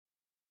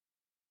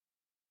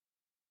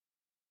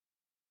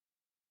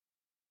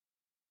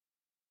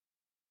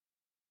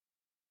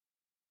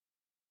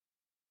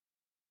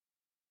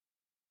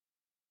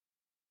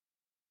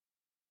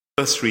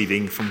First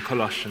reading from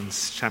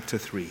Colossians chapter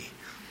 3.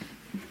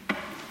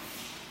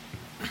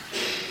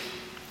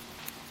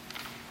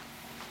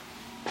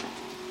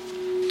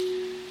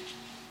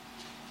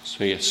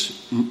 So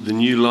yes, the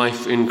new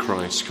life in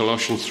Christ,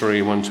 Colossians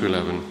 3,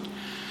 1-11.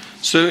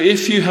 So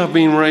if you have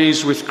been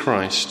raised with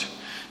Christ,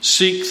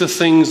 seek the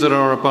things that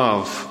are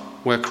above,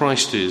 where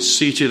Christ is,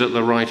 seated at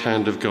the right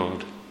hand of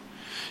God.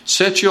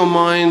 Set your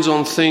minds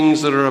on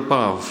things that are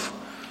above,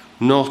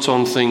 not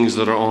on things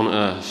that are on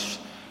earth.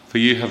 For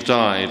you have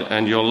died,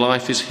 and your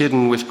life is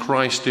hidden with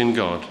Christ in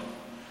God.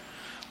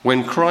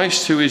 When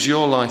Christ, who is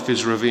your life,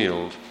 is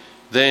revealed,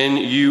 then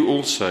you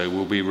also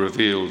will be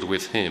revealed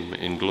with him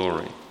in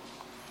glory.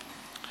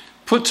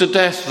 Put to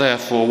death,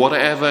 therefore,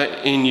 whatever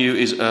in you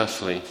is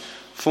earthly: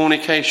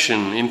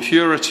 fornication,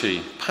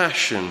 impurity,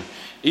 passion,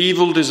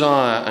 evil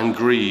desire, and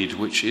greed,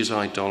 which is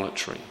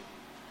idolatry.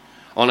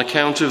 On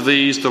account of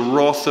these, the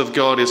wrath of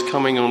God is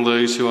coming on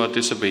those who are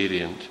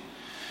disobedient.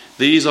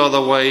 These are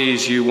the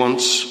ways you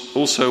once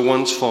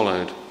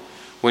followed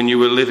when you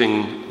were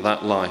living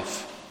that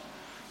life.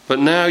 But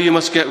now you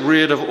must get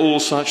rid of all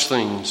such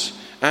things: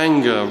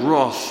 anger,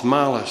 wrath,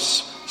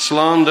 malice,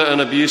 slander,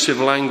 and abusive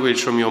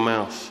language from your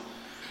mouth.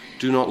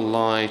 Do not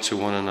lie to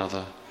one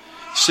another,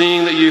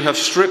 seeing that you have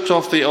stripped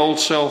off the old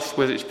self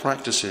with its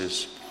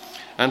practices,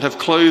 and have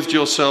clothed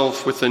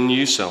yourself with the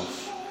new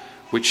self,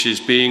 which is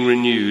being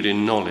renewed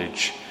in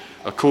knowledge,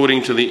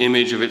 according to the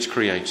image of its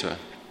creator.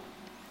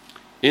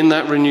 In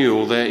that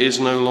renewal there is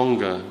no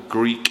longer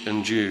Greek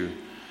and Jew,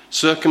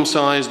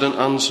 circumcised and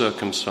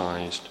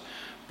uncircumcised,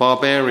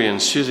 barbarian,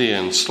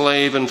 Scythian,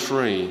 slave and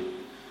free,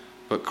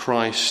 but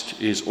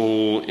Christ is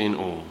all in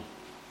all.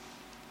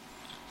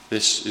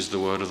 This is the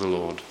word of the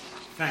Lord.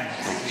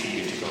 Thanks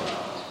be to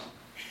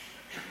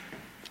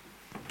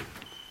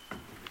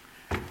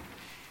God.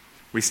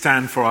 We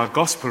stand for our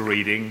gospel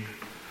reading.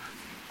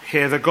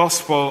 Hear the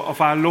gospel of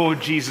our Lord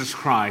Jesus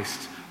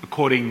Christ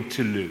according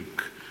to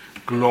Luke.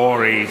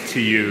 Glory to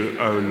you,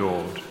 O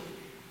Lord.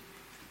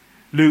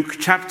 Luke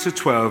chapter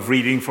 12,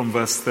 reading from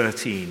verse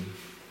 13.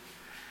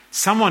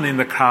 Someone in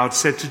the crowd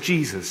said to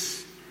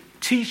Jesus,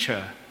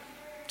 "Teacher,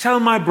 tell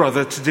my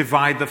brother to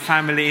divide the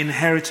family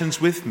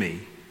inheritance with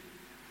me."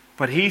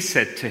 But he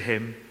said to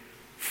him,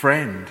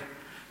 "Friend,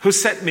 who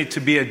set me to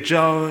be a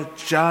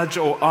judge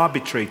or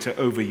arbitrator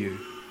over you?"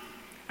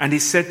 And he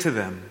said to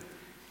them,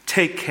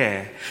 "Take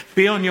care,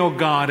 be on your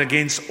guard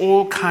against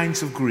all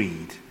kinds of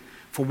greed,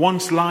 for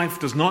one's life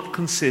does not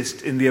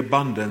consist in the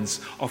abundance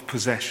of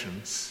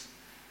possessions."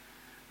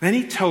 Then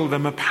he told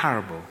them a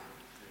parable.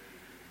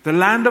 The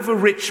land of a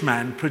rich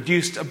man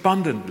produced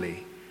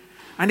abundantly,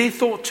 and he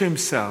thought to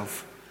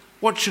himself,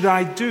 "What should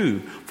I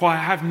do? For I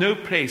have no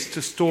place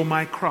to store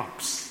my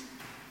crops."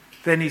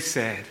 Then he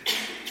said,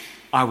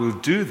 "I will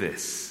do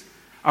this.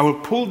 I will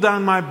pull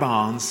down my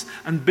barns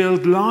and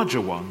build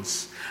larger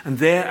ones, and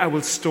there I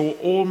will store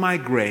all my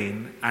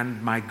grain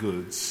and my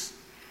goods.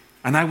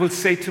 And I will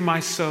say to my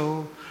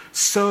soul,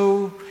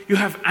 'So you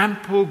have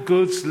ample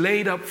goods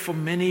laid up for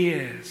many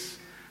years.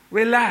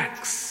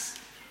 Relax,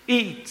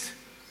 eat,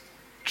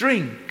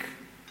 drink,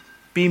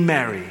 be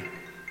merry.'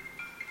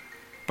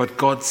 But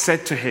God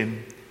said to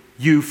him,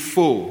 'You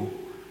fool,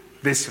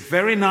 this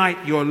very night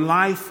your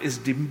life is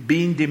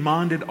being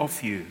demanded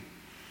of you,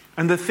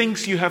 and the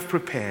things you have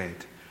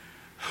prepared,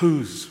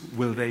 whose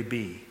will they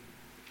be?'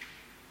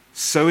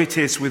 So it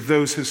is with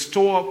those who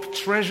store up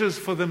treasures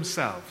for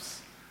themselves,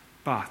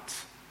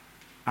 but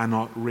are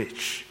not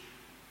rich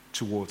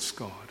towards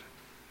God."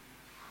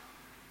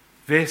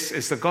 This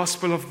is the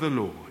gospel of the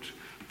Lord.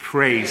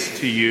 Praise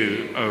to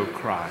you, O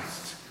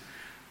Christ.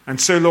 And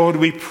so, Lord,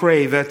 we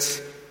pray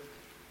that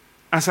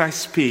as I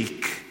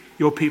speak,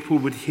 your people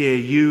would hear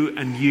you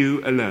and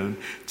you alone.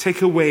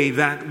 Take away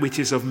that which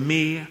is of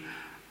me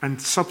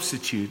and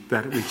substitute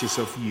that which is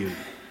of you.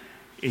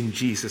 In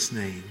Jesus'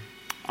 name,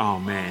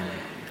 amen.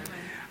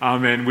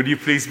 Amen. Would you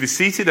please be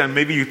seated, and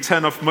maybe you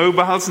turn off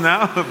mobiles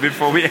now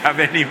before we have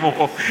any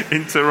more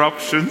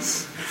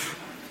interruptions.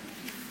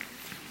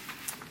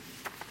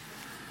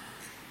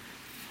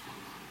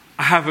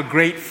 I have a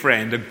great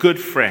friend, a good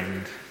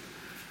friend.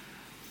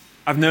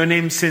 I've known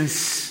him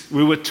since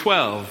we were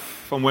 12,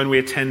 from when we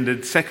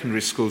attended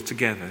secondary school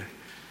together.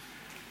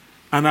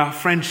 And our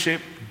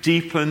friendship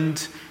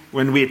deepened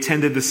when we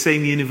attended the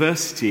same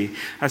university,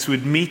 as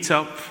we'd meet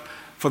up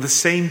for the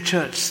same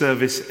church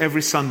service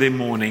every Sunday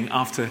morning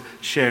after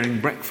sharing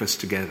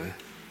breakfast together.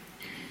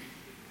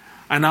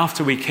 And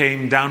after we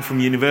came down from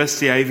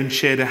university, I even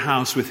shared a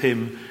house with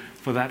him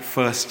for that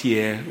first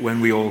year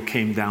when we all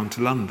came down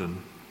to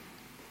London.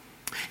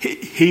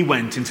 He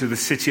went into the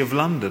City of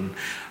London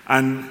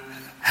and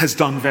has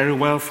done very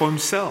well for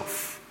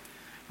himself.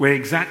 We're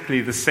exactly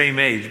the same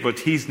age, but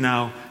he's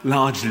now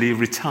largely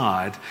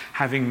retired,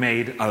 having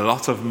made a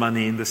lot of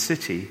money in the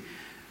city,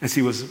 as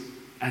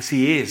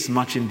he is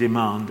much in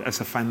demand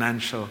as a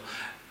financial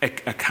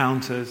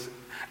accountant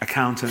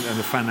and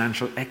a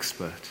financial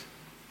expert.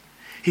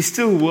 He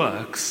still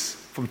works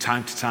from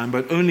time to time,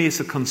 but only as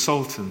a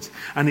consultant,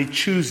 and he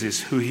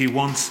chooses who he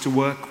wants to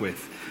work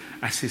with,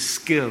 as his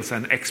skills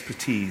and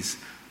expertise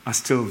are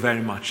still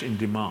very much in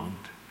demand.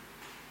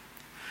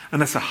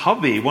 And as a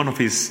hobby, one of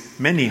his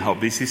many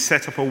hobbies, he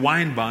set up a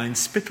wine bar in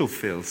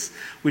Spitalfields,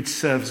 which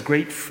serves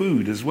great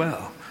food as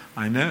well,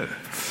 I know,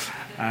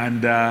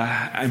 and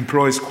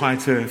employs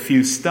quite a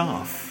few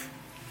staff.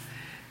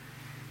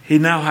 He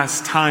now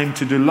has time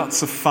to do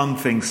lots of fun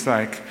things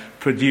like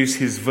produce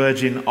his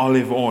virgin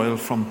olive oil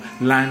from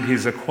land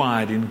he's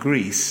acquired in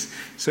Greece.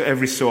 So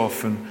every so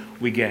often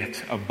we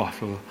get a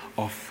bottle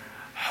of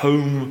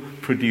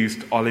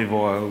home-produced olive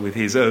oil with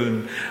his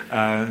own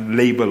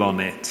label on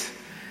it.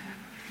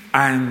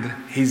 And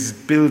he's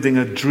building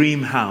a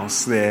dream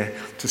house there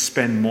to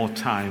spend more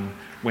time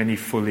when he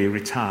fully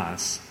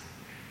retires.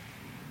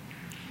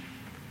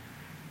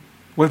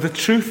 Well, the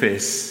truth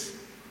is,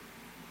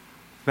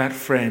 that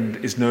friend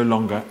is no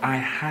longer. I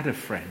had a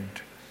friend.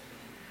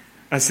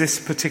 As this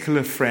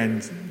particular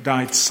friend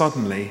died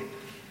suddenly,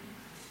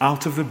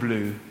 out of the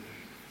blue,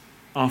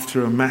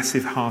 after a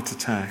massive heart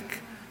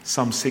attack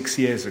some 6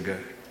 years ago.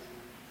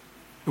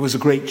 It was a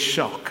great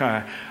shock.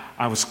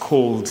 I was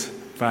called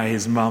by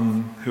his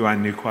mum, who I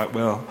knew quite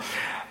well,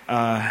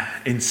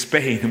 in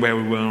Spain, where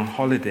we were on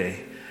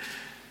holiday.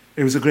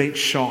 It was a great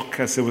shock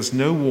as there was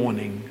no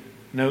warning,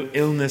 no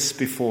illness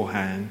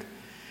beforehand,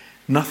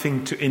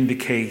 nothing to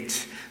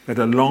indicate that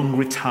a long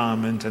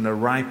retirement and a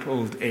ripe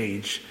old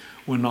age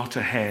were not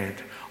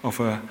ahead of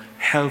a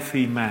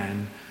healthy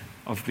man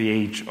of the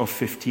age of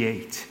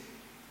 58.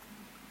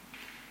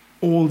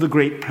 All the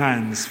great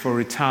plans for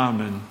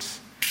retirement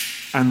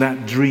and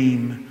that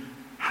dream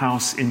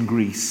house in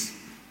Greece,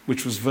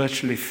 which was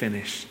virtually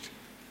finished,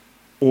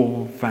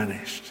 all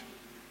vanished.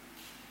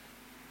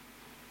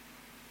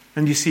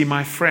 And you see,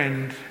 my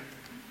friend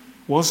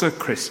was a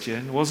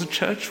Christian, was a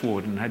church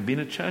warden, had been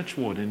a church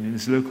warden in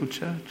his local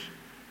church.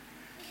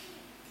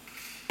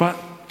 But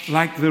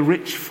like the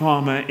rich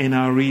farmer in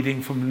our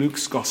reading from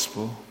Luke's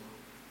Gospel,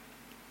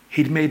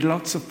 he'd made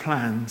lots of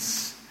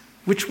plans,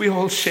 which we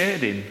all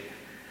shared in,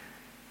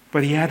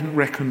 but he hadn't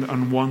reckoned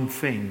on one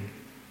thing,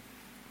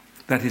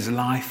 that his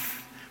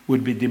life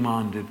would be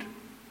demanded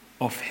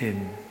of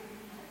him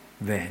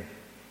then.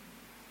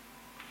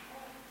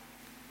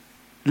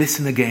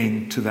 Listen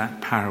again to that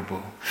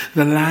parable.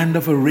 The land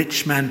of a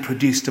rich man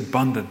produced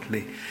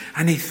abundantly,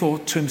 and he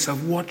thought to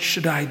himself, what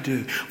should I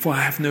do? For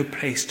I have no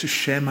place to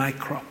share my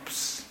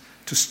crops,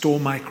 to store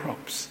my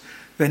crops.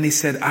 Then he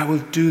said, I will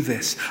do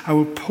this. I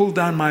will pull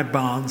down my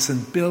barns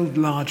and build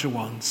larger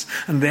ones,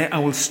 and there I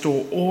will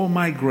store all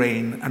my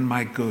grain and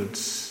my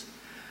goods.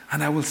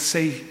 And I will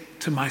say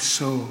to my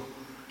soul,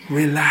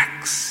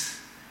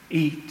 relax,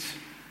 eat,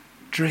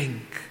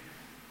 drink,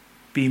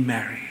 be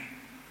merry.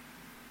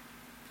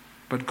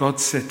 But God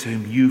said to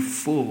him, you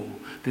fool,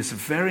 this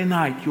very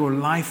night your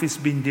life is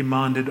being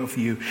demanded of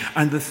you,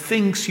 and the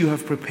things you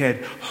have prepared,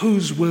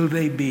 whose will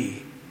they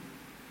be?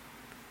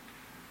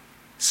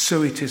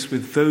 So it is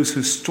with those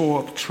who store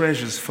up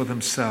treasures for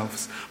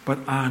themselves, but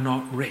are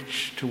not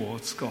rich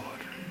towards God.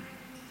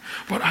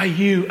 But are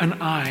you and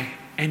I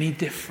any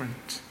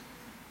different?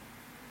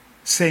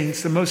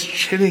 Saints, the most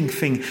chilling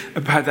thing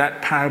about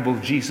that parable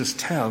Jesus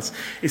tells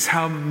is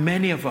how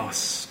many of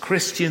us,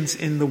 Christians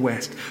in the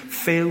West,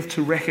 fail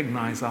to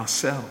recognize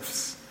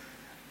ourselves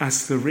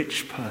as the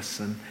rich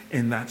person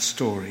in that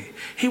story.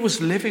 He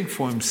was living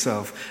for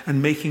himself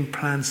and making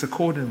plans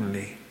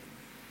accordingly.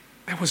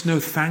 There was no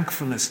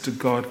thankfulness to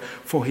God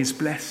for his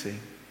blessing.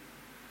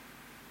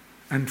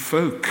 And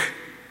folk,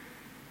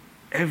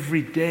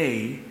 every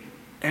day,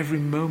 every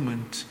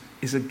moment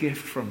is a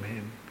gift from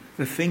him.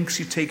 The things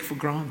you take for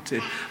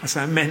granted, as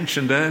I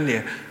mentioned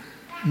earlier,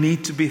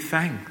 need to be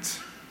thanked.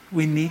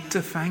 We need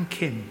to thank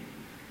him.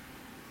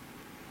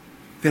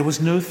 There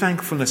was no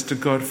thankfulness to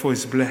God for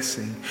his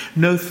blessing,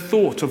 no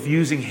thought of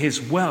using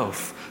his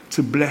wealth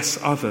to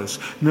bless others,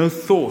 no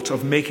thought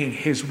of making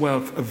his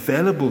wealth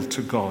available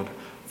to God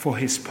for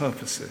his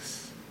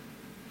purposes.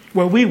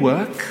 Well, we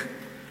work,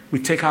 we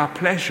take our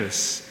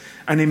pleasures,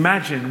 and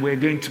imagine we're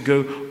going to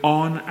go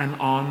on and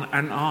on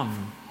and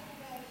on.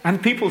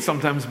 And people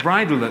sometimes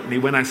bridle at me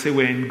when I say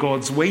we're in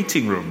God's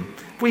waiting room.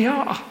 We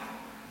are.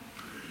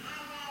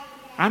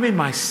 I'm in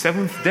my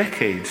 7th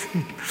decade.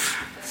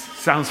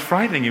 Sounds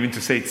frightening even to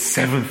say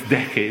 7th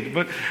decade,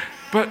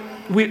 but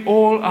we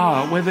all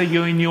are, whether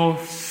you're in your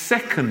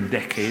 2nd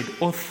decade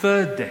or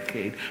 3rd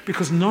decade,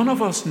 because none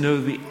of us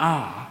know the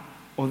hour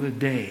or the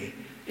day.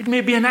 It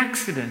may be an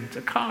accident,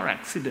 a car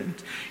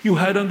accident. You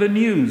heard on the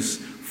news,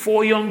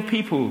 4 young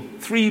people,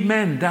 3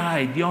 men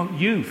died, young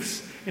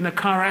youths, in a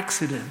car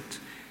accident.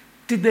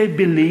 Did they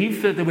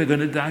believe that they were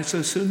going to die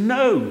so soon?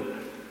 No.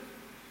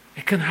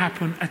 It can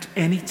happen at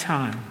any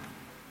time.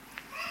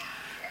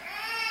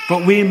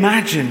 But we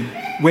imagine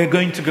we're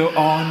going to go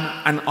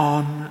on and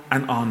on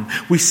and on.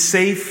 We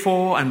save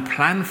for and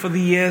plan for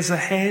the years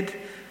ahead.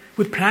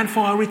 We plan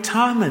for our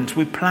retirement.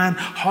 We plan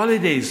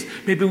holidays.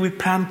 Maybe we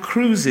plan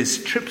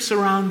cruises, trips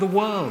around the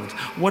world,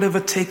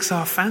 whatever takes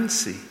our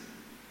fancy.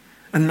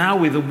 And now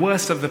with the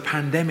worst of the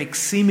pandemic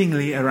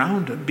seemingly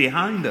around and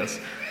behind us,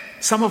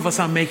 some of us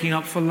are making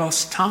up for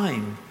lost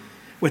time.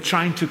 We're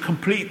trying to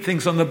complete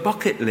things on the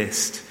bucket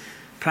list.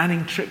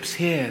 planning trips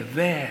here,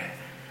 there.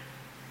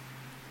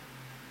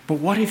 But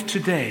what if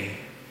today,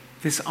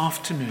 this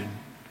afternoon,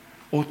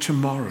 or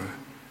tomorrow,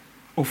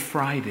 or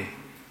Friday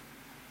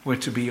were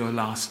to be your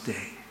last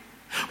day?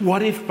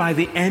 What if by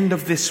the end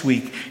of this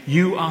week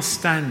you are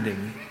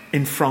standing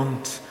in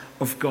front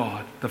of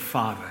God the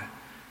Father,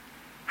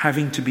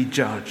 having to be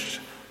judged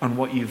on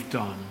what you've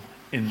done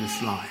in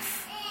this life?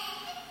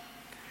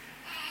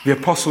 The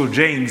Apostle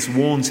James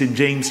warns in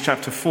James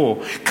chapter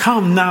 4,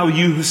 "Come now,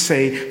 you who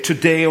say,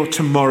 today or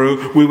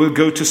tomorrow we will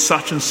go to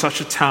such and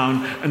such a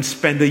town and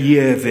spend a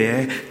year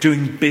there,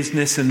 doing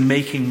business and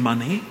making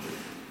money.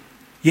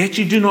 Yet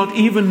you do not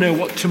even know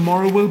what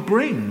tomorrow will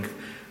bring.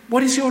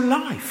 What is your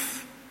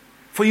life?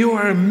 For you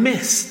are a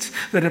mist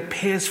that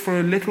appears for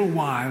a little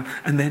while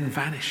and then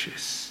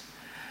vanishes.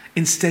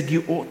 Instead,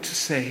 you ought to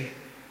say,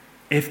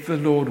 if the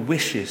Lord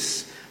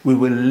wishes, we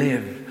will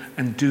live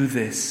and do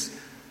this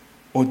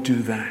or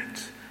do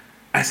that.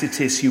 As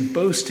it is, you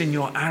boast in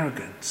your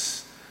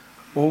arrogance.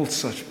 All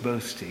such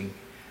boasting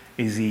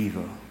is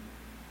evil.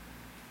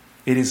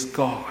 It is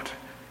God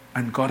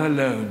and God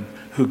alone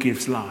who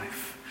gives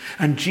life.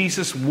 And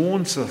Jesus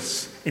warns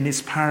us in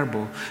his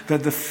parable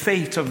that the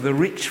fate of the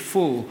rich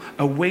fool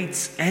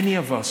awaits any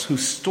of us who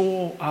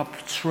store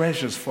up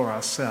treasures for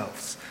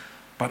ourselves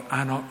but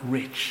are not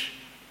rich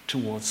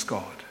towards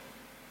God."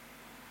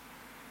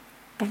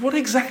 But what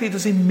exactly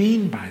does he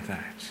mean by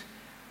that?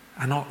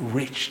 Are not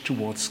rich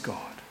towards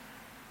God?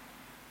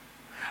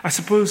 I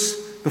suppose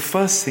the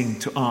first thing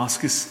to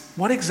ask is,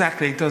 what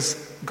exactly does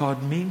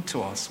God mean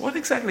to us? What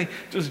exactly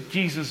does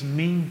Jesus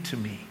mean to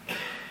me?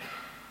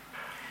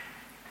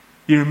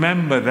 You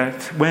remember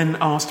that when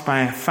asked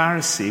by a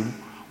Pharisee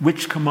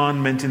which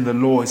commandment in the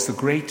law is the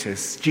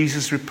greatest,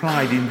 Jesus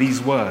replied in these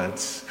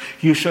words,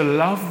 "You shall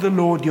love the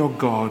Lord your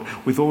God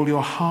with all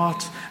your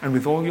heart and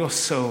with all your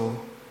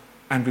soul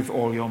and with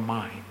all your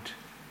mind."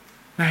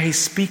 Now his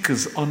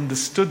speakers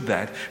understood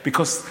that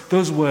because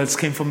those words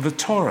came from the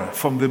Torah,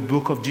 from the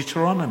book of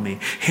Deuteronomy.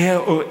 "Hear,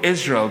 O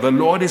Israel, the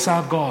Lord is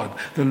our God,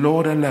 the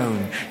Lord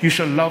alone. You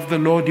shall love the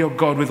Lord your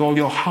God with all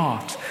your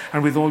heart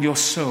and with all your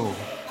soul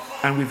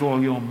and with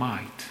all your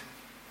might."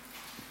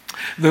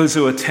 Those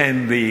who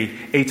attend the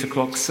 8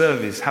 o'clock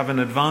service have an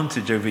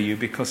advantage over you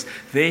because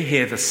they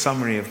hear the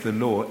summary of the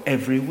law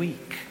every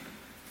week.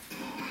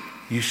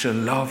 You shall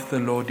love the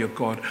Lord your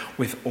God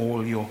with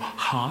all your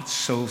heart,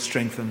 soul,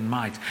 strength, and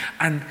might.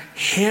 And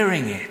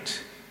hearing it,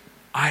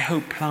 I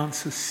hope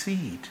plants a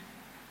seed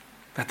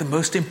that the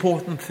most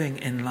important thing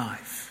in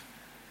life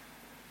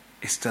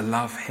is to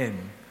love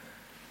him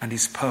and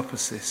his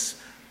purposes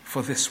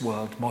for this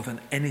world more than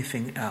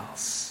anything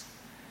else.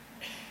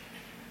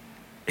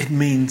 It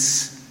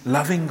means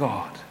loving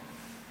God,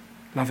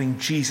 loving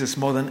Jesus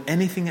more than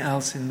anything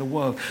else in the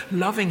world,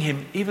 loving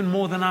him even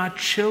more than our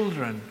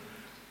children,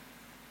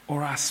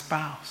 or our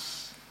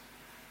spouse,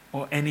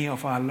 or any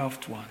of our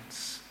loved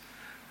ones.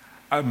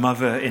 A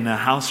mother in a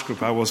house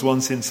group I was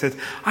once in said,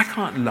 "I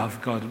can't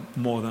love God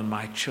more than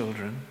my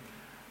children."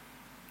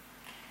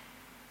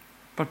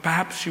 But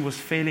perhaps she was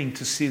failing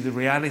to see the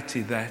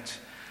reality that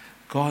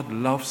God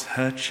loves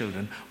her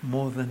children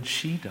more than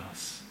she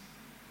does.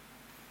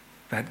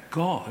 That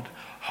God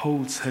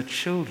holds her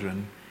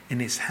children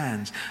in his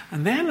hands,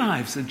 and their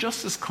lives are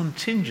just as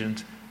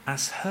contingent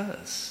as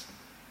hers.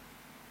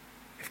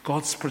 If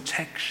God's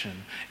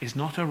protection is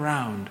not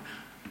around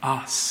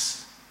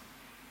us,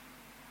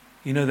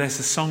 you know, there's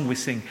a song we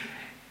sing,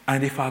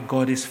 "And if our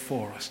God is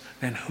for us,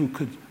 then who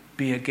could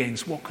be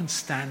against? What can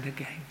stand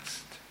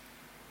against?"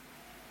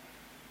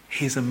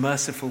 He is a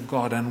merciful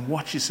God and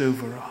watches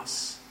over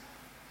us.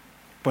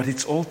 But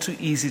it's all too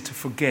easy to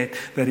forget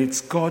that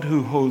it's God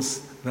who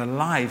holds the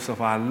lives of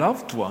our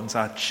loved ones,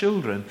 our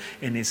children,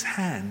 in his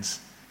hands.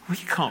 We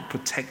can't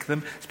protect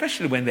them,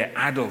 especially when they're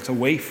adult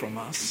away from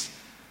us.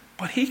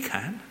 But he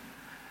can.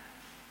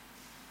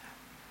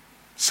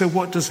 So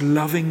what does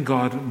loving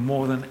God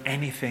more than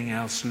anything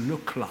else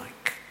look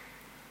like?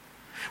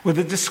 Well,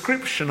 the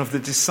description of the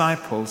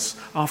disciples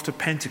after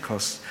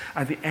Pentecost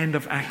at the end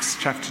of Acts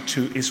chapter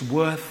 2 is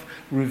worth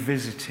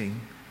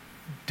revisiting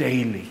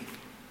daily,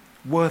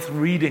 worth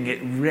reading it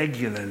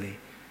regularly,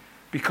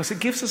 because it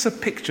gives us a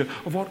picture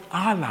of what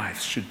our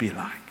lives should be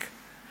like.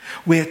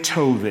 We're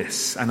told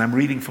this, and I'm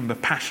reading from the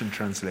Passion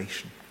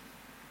Translation.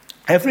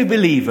 Every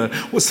believer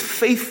was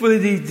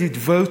faithfully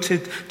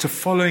devoted to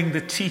following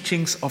the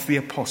teachings of the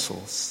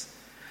apostles.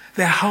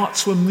 Their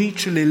hearts were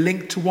mutually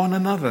linked to one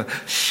another,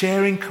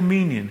 sharing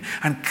communion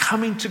and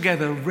coming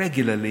together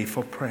regularly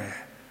for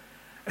prayer.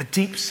 A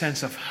deep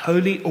sense of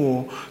holy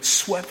awe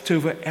swept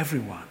over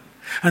everyone,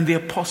 and the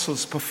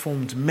apostles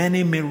performed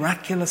many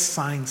miraculous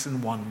signs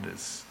and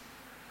wonders.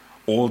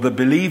 All the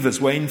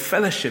believers were in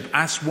fellowship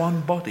as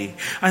one body,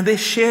 and they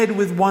shared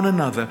with one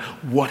another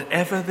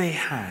whatever they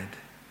had.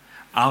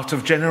 Out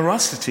of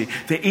generosity,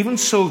 they even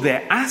sold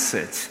their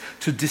assets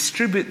to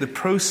distribute the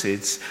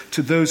proceeds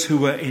to those who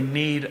were in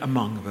need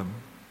among them.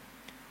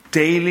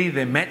 Daily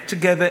they met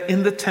together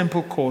in the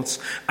temple courts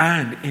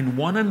and in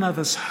one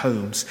another's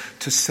homes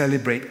to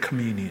celebrate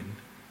communion.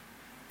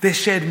 They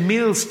shared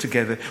meals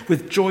together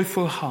with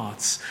joyful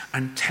hearts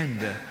and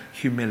tender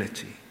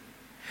humility.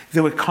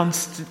 They were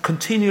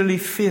continually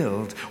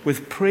filled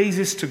with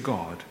praises to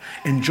God,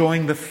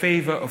 enjoying the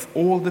favor of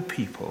all the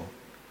people.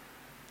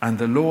 And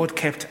the Lord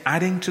kept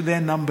adding to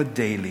their number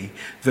daily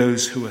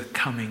those who were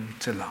coming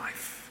to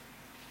life.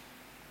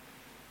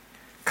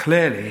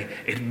 Clearly,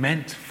 it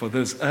meant for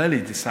those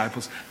early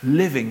disciples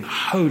living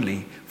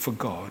wholly for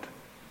God.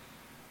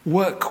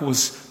 Work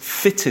was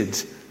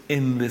fitted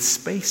in the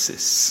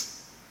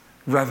spaces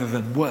rather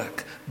than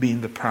work being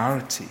the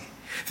priority.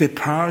 They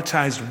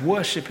prioritized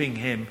worshiping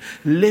him,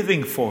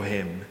 living for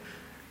him,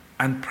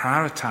 and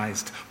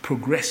prioritized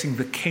progressing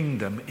the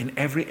kingdom in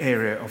every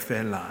area of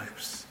their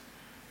lives.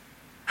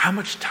 How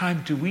much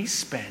time do we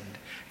spend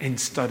in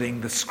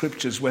studying the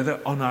scriptures,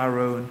 whether on our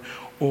own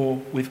or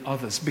with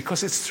others?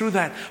 Because it's through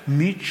that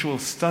mutual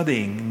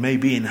studying,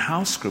 maybe in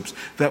house groups,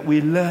 that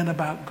we learn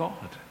about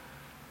God.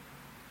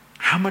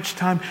 How much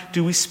time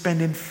do we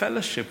spend in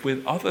fellowship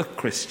with other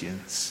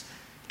Christians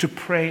to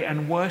pray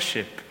and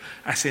worship,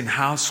 as in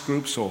house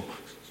groups or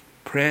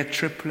prayer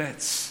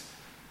triplets,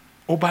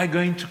 or by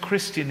going to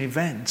Christian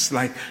events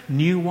like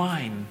New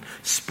Wine,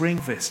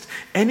 Springfest,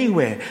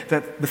 anywhere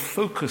that the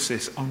focus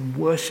is on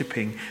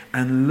worshiping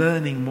and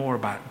learning more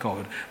about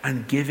God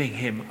and giving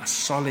him a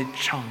solid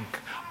chunk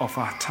of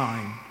our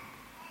time?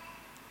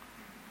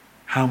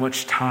 How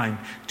much time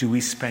do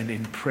we spend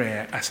in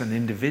prayer as an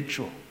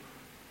individual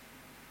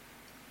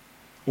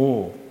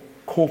or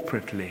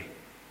corporately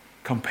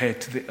compared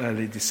to the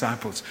early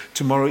disciples?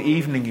 Tomorrow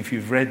evening, if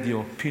you've read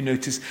your pew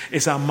notice,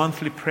 is our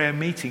monthly prayer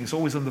meeting. It's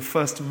always on the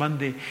first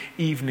Monday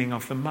evening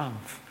of the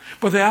month.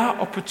 But there are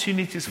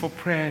opportunities for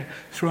prayer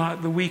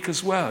throughout the week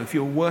as well. If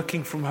you're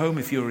working from home,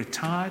 if you're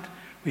retired,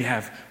 we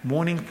have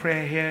morning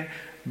prayer here,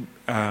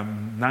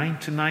 9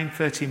 to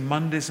 9:30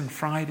 Mondays and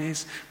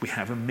Fridays. We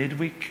have a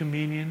midweek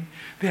communion.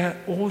 There are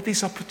all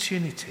these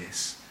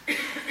opportunities.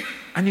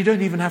 And you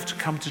don't even have to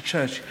come to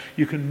church.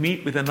 You can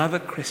meet with another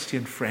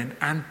Christian friend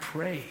and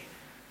pray.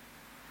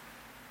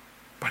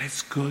 But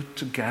it's good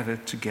to gather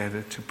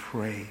together to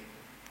pray.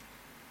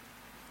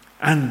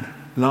 And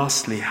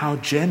lastly, how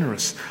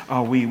generous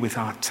are we with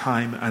our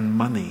time and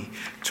money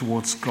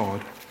towards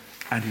God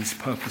and his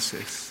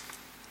purposes?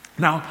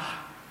 Now,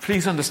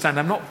 please understand,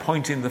 I'm not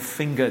pointing the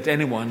finger at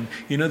anyone.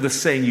 You know the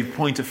saying, you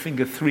point a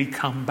finger, 3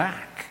 come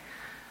back.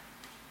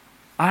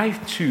 I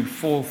too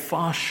fall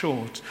far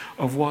short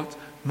of what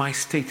my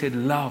stated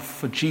love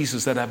for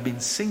Jesus that I've been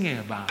singing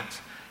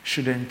about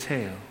should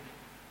entail.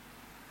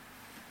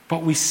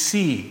 But we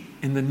see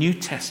in the New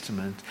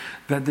Testament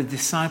that the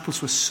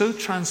disciples were so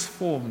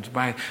transformed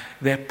by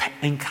their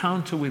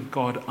encounter with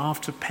God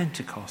after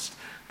Pentecost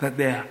that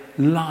their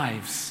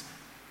lives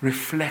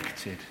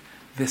reflected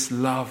this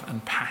love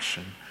and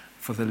passion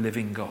for the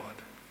living God.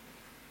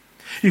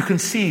 You can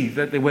see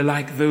that they were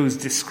like those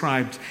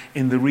described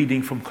in the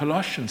reading from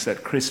Colossians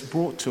that Chris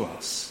brought to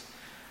us.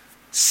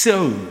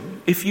 So,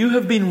 if you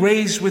have been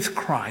raised with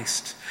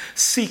Christ,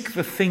 seek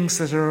the things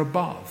that are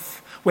above,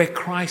 where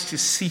Christ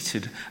is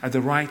seated at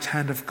the right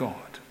hand of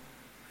God.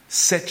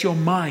 Set your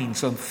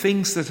minds on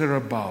things that are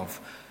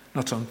above,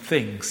 not on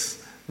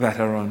things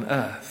that are on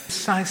earth.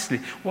 Precisely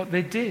what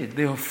they did.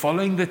 They were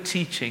following the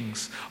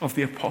teachings of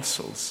the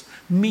apostles,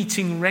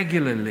 meeting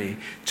regularly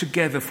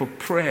together for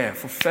prayer,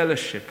 for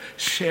fellowship,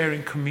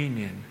 sharing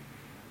communion.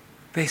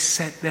 They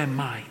set their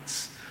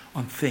minds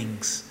on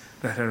things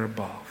that are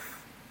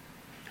above.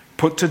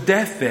 Put to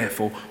death,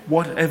 therefore,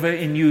 whatever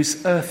in you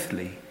is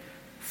earthly: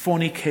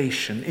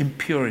 fornication,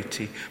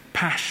 impurity,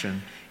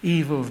 passion,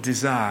 evil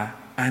desire,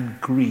 and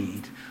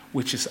greed,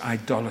 which is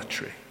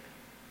idolatry.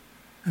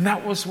 And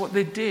that was what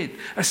they did,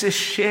 as they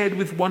shared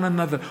with one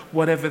another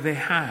whatever they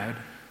had.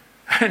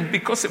 And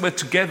because they were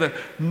together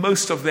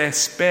most of their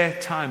spare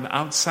time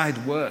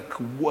outside work,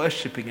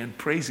 worshipping and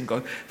praising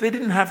God, they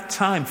didn't have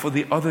time for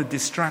the other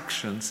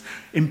distractions,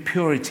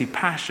 impurity,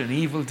 passion,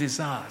 evil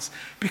desires,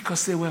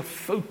 because they were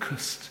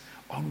focused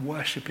on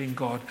worshipping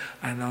God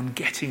and on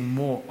getting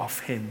more of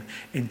him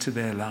into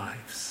their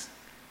lives.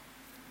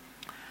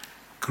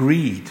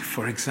 Greed,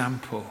 for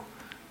example,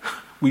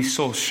 we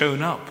saw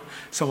shown up.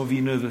 Some of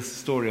you know the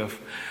story of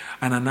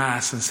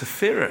Ananias and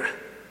Sapphira.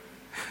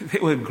 They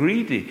were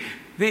greedy.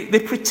 They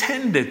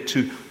pretended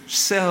to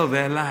sell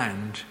their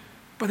land,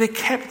 but they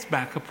kept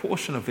back a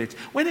portion of it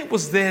when it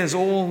was theirs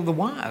all the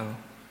while.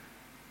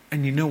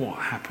 And you know what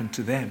happened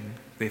to them?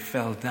 They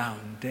fell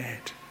down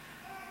dead.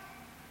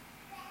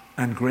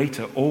 And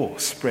greater awe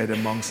spread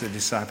amongst the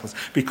disciples,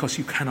 because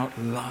you cannot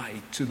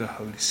lie to the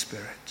Holy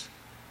Spirit.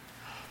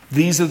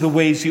 These are the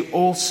ways you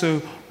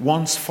also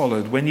once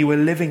followed when you were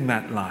living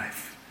that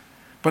life.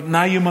 But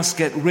now you must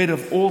get rid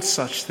of all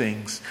such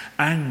things: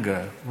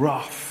 anger,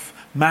 wrath,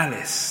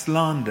 malice,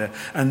 slander,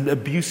 and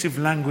abusive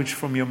language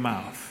from your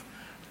mouth.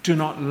 Do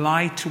not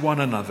lie to one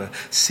another,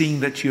 seeing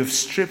that you have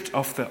stripped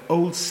off the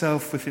old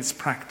self with its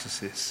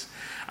practices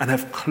and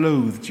have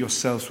clothed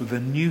yourselves with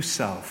a new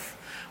self,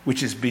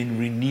 which has been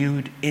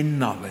renewed in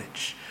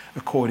knowledge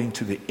according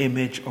to the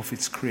image of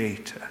its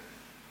creator.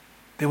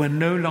 They were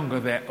no longer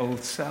their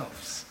old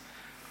selves.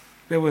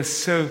 They were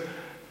so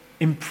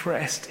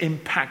impressed,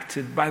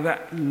 impacted by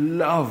that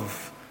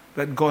love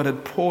that God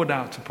had poured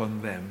out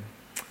upon them.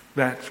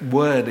 That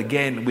word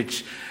again,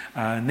 which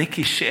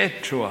Nikki shared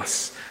to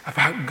us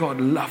about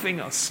God loving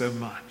us so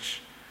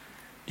much.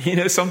 You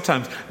know,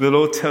 sometimes the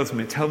Lord tells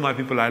me, tell my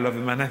people I love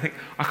them, and I think,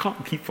 I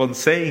can't keep on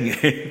saying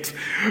it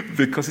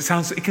because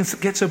it can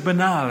get so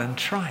banal and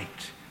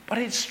trite. But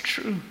it's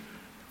true.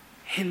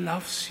 He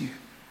loves you.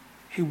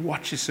 He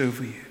watches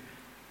over you.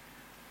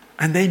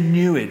 And they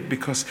knew it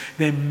because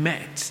they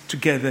met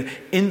together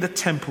in the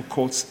temple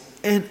courts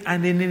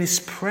and in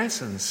his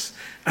presence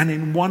and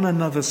in one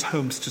another's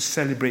homes to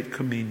celebrate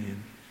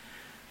communion.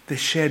 They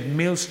shared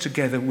meals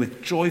together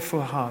with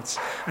joyful hearts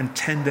and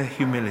tender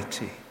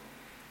humility.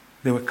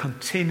 They were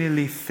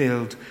continually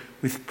filled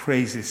with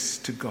praises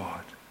to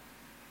God.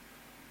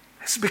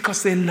 It's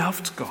because they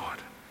loved God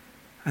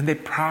and they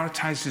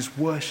prioritized his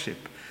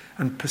worship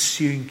and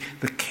pursuing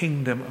the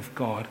kingdom of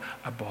God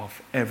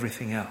above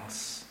everything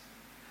else.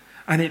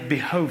 And it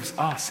behoves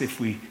us, if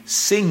we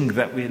sing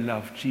that we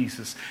love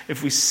Jesus,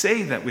 if we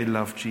say that we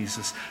love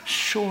Jesus,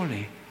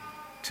 surely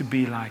to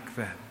be like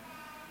them.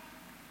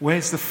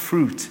 Where's the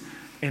fruit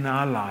in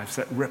our lives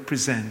that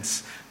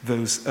represents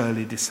those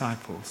early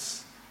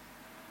disciples?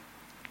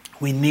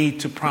 We need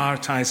to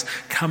prioritize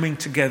coming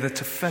together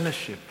to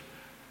fellowship,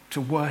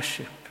 to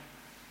worship,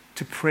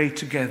 to pray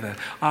together.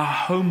 Our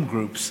home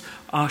groups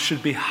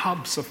should be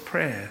hubs of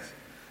prayer.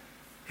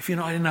 If you're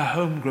not in a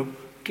home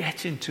group,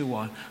 get into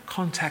one.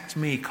 Contact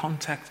me,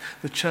 contact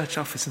the church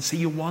office and say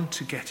you want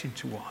to get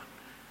into one.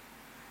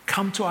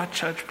 Come to our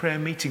church prayer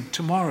meeting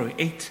tomorrow,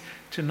 8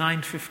 to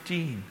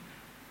 9:15.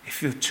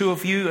 If you're two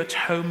of you at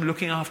home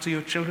looking after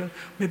your children,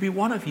 maybe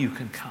one of you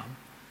can come.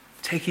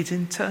 Take it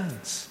in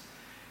turns.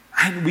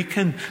 And we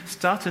can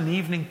start an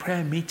evening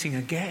prayer meeting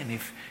again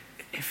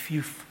if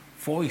you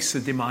voice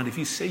a demand, if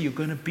you say you're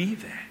going to be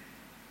there.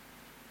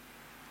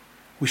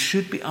 We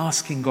should be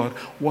asking God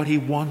what he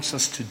wants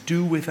us to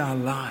do with our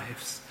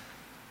lives,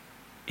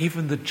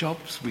 even the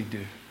jobs we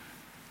do,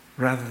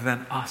 rather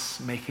than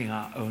us making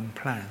our own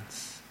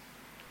plans.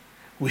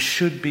 We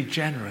should be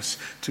generous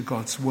to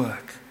God's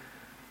work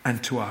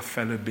and to our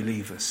fellow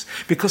believers,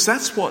 because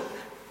that's what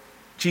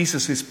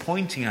Jesus is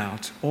pointing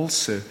out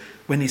also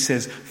when he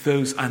says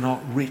those are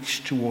not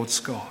rich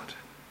towards God.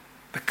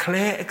 The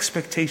clear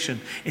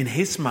expectation in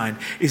his mind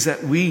is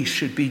that we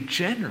should be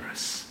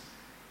generous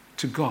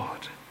to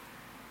God,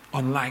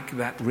 unlike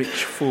that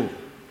rich fool.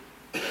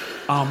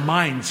 Our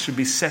minds should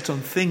be set on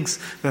things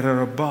that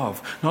are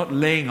above, not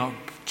laying up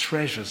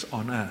treasures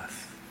on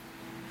earth.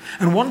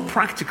 And one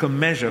practical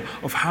measure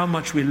of how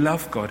much we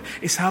love God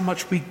is how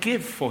much we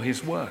give for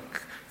his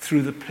work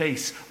through the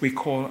place we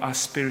call our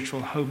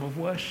spiritual home of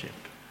worship.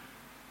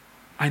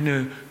 I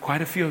know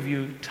quite a few of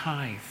you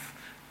tithe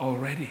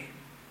already.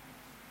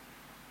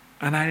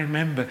 And I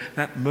remember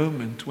that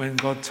moment when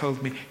God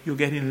told me, you're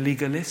getting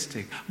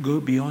legalistic. Go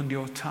beyond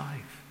your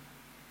tithe.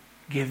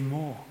 Give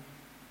more.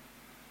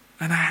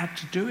 And I had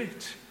to do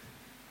it.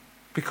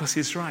 Because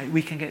he's right.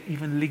 We can get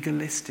even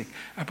legalistic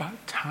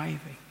about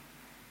tithing.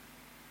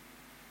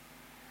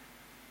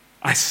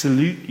 I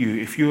salute you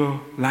if you're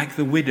like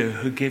the widow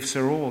who gives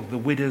her all, the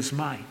widow's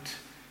mite.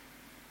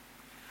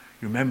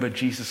 Remember,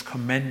 Jesus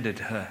commended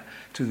her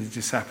to the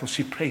disciples.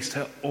 She placed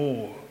her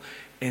all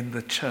in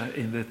the church,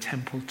 in the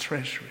temple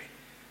treasury.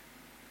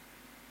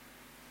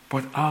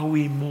 But are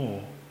we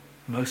more,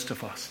 most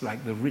of us,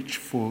 like the rich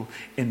fool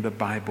in the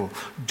Bible?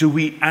 Do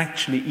we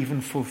actually even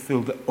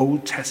fulfill the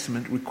Old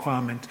Testament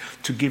requirement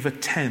to give a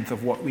tenth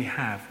of what we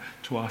have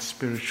to our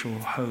spiritual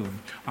home,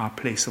 our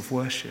place of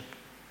worship?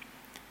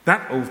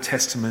 That Old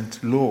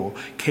Testament law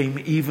came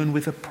even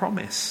with a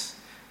promise.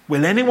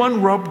 Will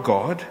anyone rob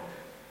God?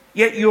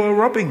 Yet you are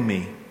robbing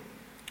me.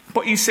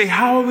 But you say,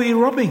 how are we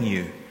robbing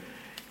you?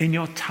 In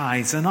your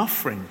tithes and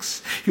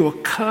offerings. You are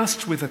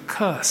cursed with a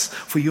curse,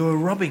 for you are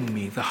robbing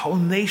me, the whole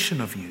nation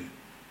of you.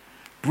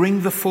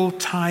 Bring the full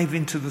tithe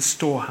into the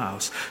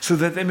storehouse, so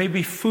that there may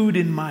be food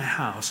in my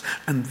house,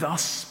 and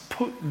thus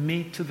put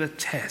me to the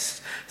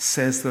test,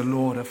 says the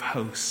Lord of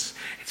hosts.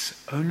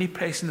 It's the only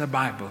place in the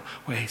Bible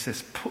where he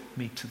says, put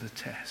me to the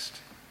test.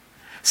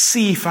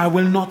 See if I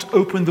will not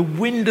open the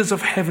windows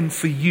of heaven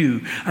for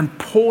you and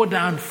pour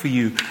down for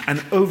you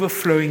an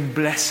overflowing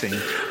blessing.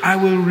 I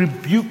will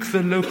rebuke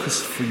the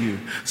locust for you,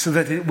 so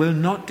that it will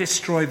not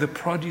destroy the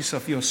produce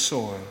of your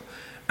soil,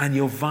 and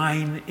your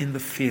vine in the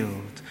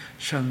field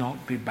shall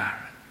not be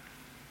barren.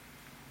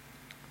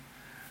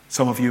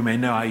 Some of you may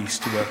know I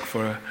used to work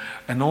for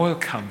an oil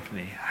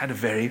company. I had a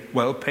very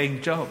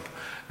well-paying job.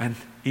 And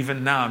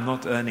even now I'm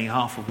not earning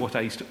half of what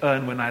I used to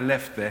earn when I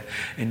left there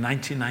in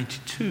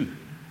 1992.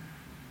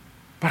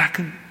 But I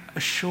can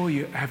assure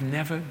you I've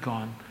never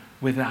gone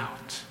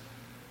without,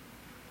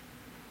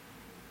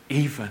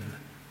 even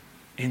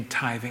in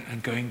tithing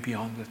and going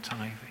beyond the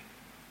tithing.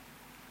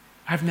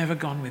 I've never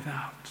gone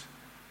without.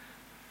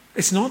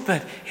 It's not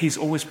that he's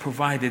always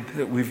provided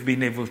that we've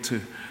been able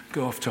to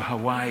go off to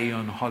Hawaii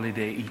on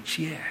holiday each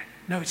year.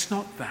 No, it's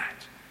not that.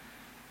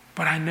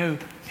 But I know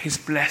he's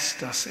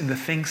blessed us in the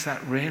things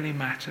that really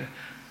matter,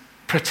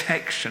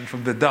 protection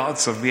from the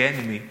darts of the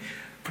enemy,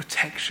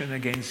 protection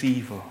against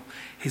evil.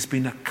 He's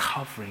been a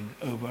covering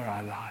over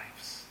our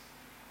lives.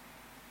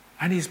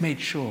 And he's made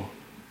sure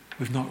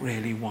we've not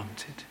really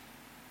wanted.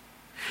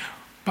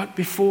 But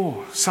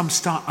before some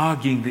start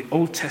arguing the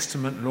Old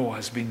Testament law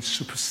has been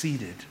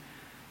superseded,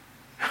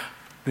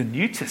 the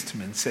New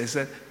Testament says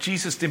that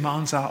Jesus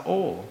demands our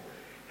all.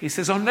 He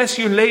says, unless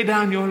you lay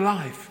down your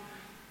life,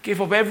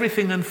 give up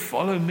everything and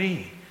follow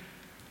me.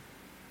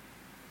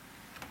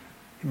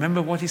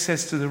 Remember what he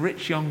says to the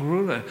rich young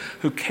ruler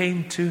who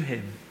came to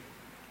him.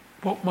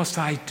 What must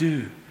I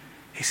do?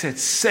 He said,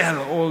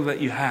 sell all that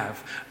you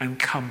have and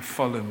come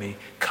follow me.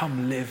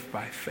 Come live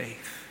by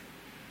faith.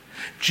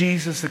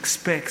 Jesus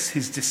expects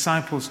his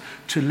disciples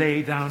to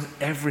lay down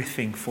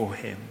everything for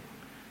him.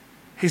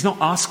 He's not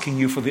asking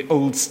you for the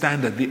old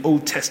standard, the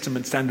Old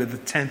Testament standard, the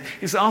 10th.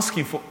 He's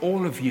asking for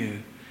all of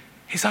you.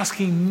 He's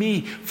asking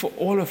me for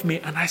all of me,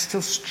 and I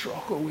still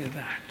struggle with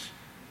that.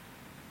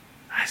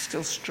 I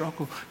still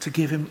struggle to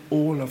give him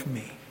all of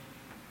me.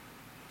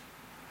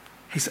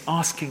 He's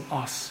asking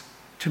us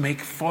to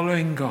make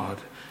following God,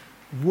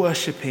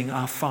 worshipping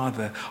our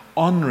Father,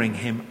 honoring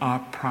him our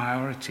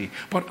priority.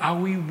 But are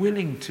we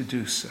willing to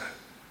do so?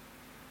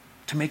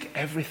 To make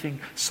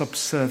everything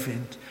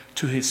subservient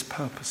to his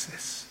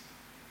purposes?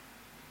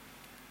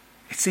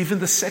 It's even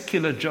the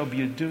secular job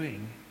you're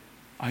doing.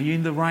 Are you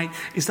in the right?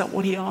 Is that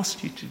what he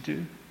asked you to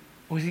do?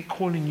 Or is he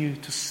calling you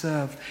to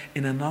serve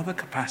in another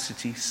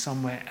capacity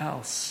somewhere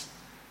else?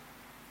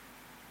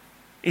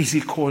 Is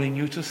he calling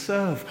you to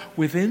serve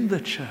within the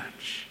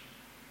church?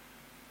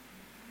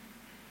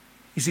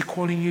 Is he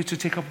calling you to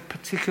take up a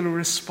particular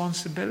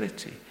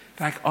responsibility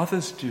like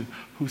others do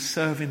who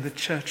serve in the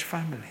church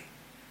family?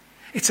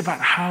 It's about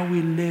how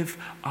we live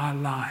our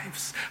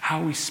lives,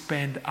 how we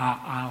spend our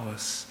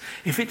hours.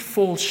 If it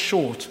falls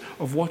short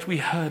of what we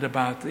heard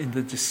about in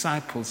the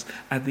disciples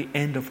at the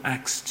end of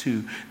Acts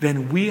 2,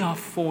 then we are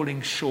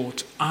falling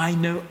short. I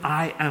know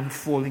I am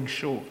falling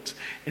short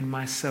in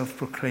my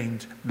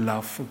self-proclaimed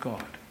love for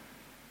God.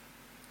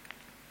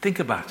 Think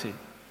about it.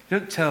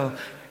 Don't tell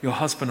your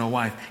husband or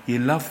wife you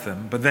love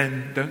them, but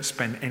then don't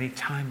spend any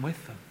time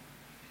with them.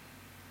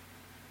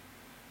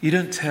 You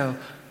don't tell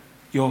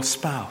your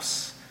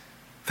spouse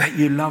that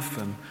you love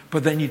them,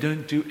 but then you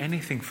don't do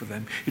anything for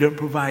them. You don't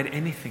provide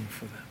anything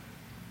for them.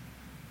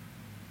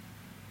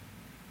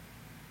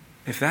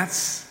 If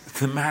that's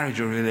the marriage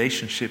or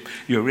relationship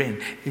you're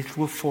in, it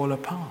will fall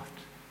apart.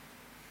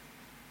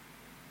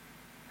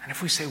 And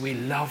if we say we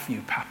love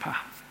you, Papa,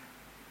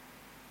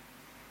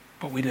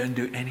 but we don't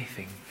do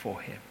anything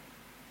for him,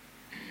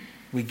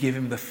 we give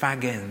him the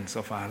fag ends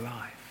of our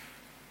life.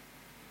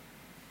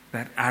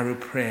 That arrow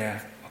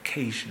prayer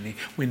occasionally.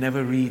 We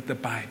never read the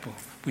Bible.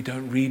 We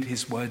don't read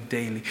his word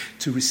daily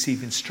to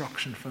receive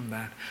instruction from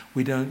that.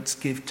 We don't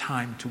give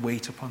time to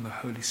wait upon the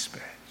Holy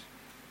Spirit.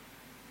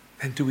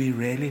 Then do we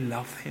really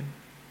love him?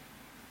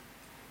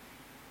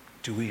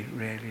 Do we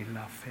really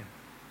love him?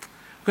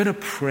 I'm going to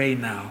pray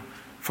now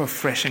for a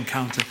fresh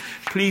encounter.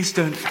 Please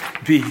don't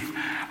be...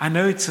 I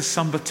know it's a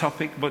somber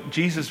topic, but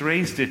Jesus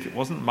raised it. It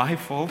wasn't my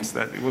fault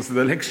that it was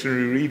the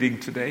lectionary reading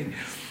today.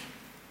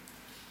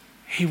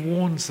 He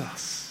warns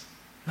us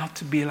not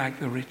to be like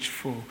the rich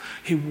fool.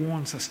 He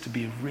warns us to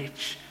be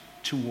rich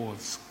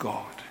towards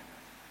God.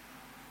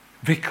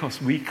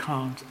 Because we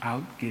can't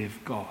outgive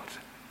God.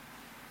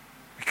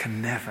 We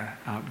can never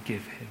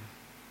outgive him.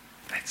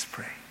 Let's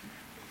pray.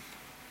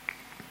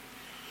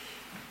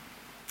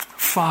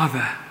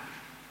 Father,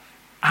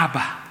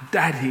 Abba,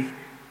 Daddy.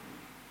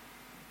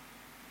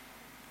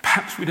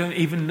 Perhaps we don't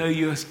even know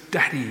you as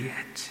Daddy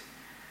yet,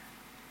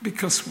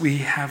 because we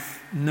have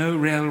no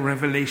real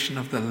revelation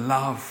of the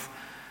love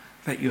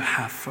that you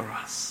have for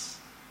us.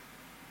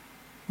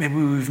 Maybe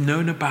we've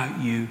known about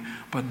you,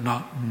 but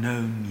not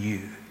known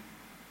you.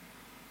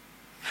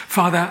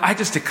 Father, I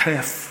just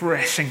declare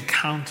fresh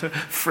encounter,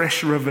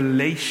 fresh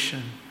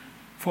revelation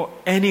for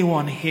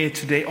anyone here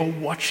today or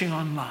watching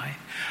online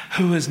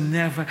who has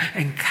never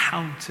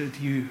encountered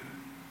you,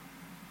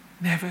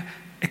 never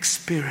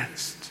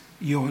experienced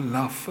your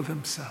love for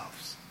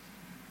themselves.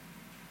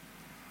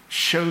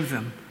 Show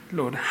them,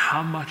 Lord,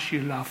 how much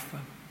you love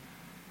them.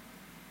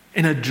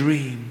 In a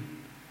dream,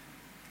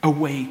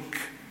 awake,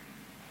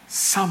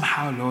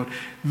 somehow, Lord,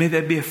 may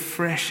there be a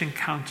fresh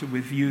encounter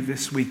with you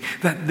this week,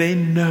 that they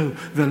know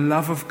the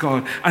love of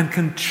God and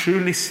can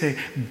truly say,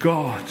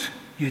 God,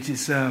 you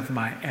deserve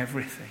my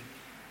everything.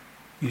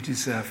 You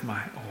deserve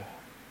my all.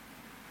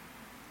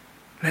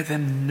 Let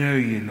them know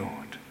you, Lord.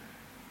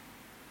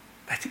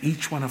 Let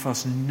each one of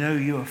us know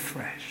you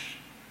afresh,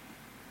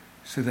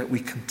 so that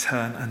we can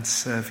turn and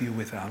serve you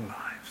with our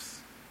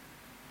lives.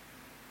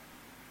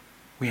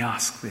 We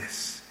ask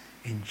this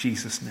in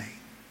Jesus' name.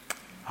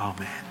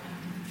 Amen.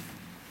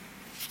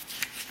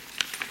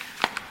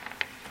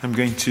 I'm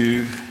going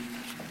to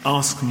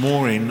ask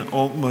Maureen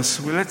almost,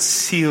 well, let's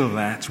seal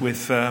that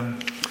with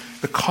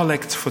the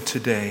collect for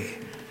today.